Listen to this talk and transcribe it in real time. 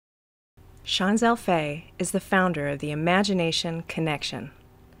Shawnzel Fay is the founder of the Imagination Connection.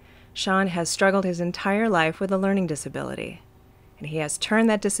 Shawn has struggled his entire life with a learning disability, and he has turned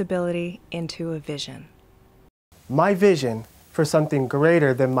that disability into a vision. My vision for something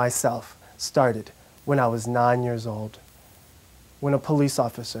greater than myself started when I was 9 years old, when a police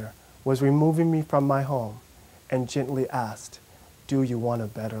officer was removing me from my home and gently asked, "Do you want a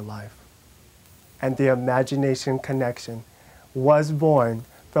better life?" And the Imagination Connection was born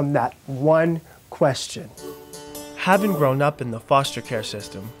from that one question. Having grown up in the foster care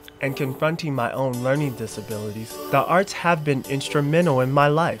system and confronting my own learning disabilities, the arts have been instrumental in my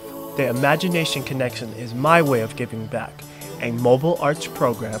life. The Imagination Connection is my way of giving back, a mobile arts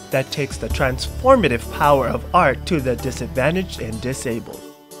program that takes the transformative power of art to the disadvantaged and disabled.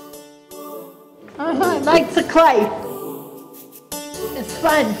 I like to clay. It's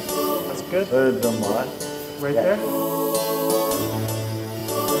fun. That's good. Right Yeah. there.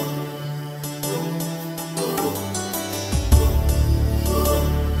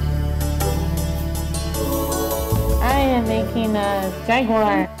 I am making a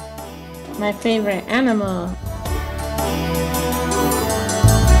jaguar, my favorite animal.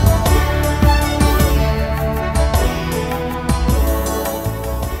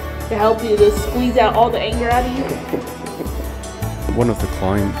 To help you to squeeze out all the anger out of you. One of the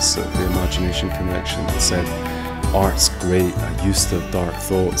clients at the Imagination Connection said, "Art's great, I used to have dark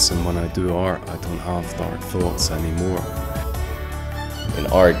thoughts, and when I do art, I don't have dark thoughts anymore." In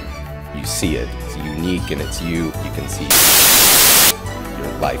art, you see it. It's unique and it's you. You can see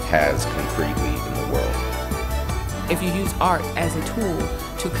your life has concretely in the world. If you use art as a tool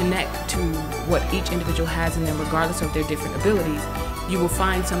to connect to what each individual has in them, regardless of their different abilities, you will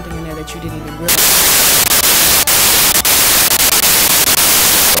find something in there that you didn't even realize.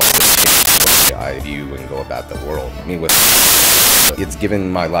 I view and go about the world. I mean, it's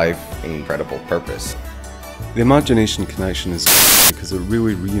given my life incredible purpose. The Imagination Connection is because it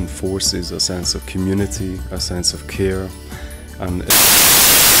really reinforces a sense of community, a sense of care, and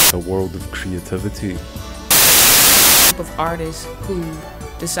a world of creativity. A group of artists who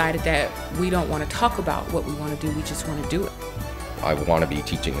decided that we don't want to talk about what we want to do, we just want to do it. I want to be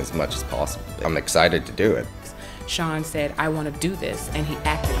teaching as much as possible. I'm excited to do it. Shawn said, "I want to do this," and he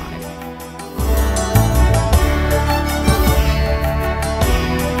acted on it.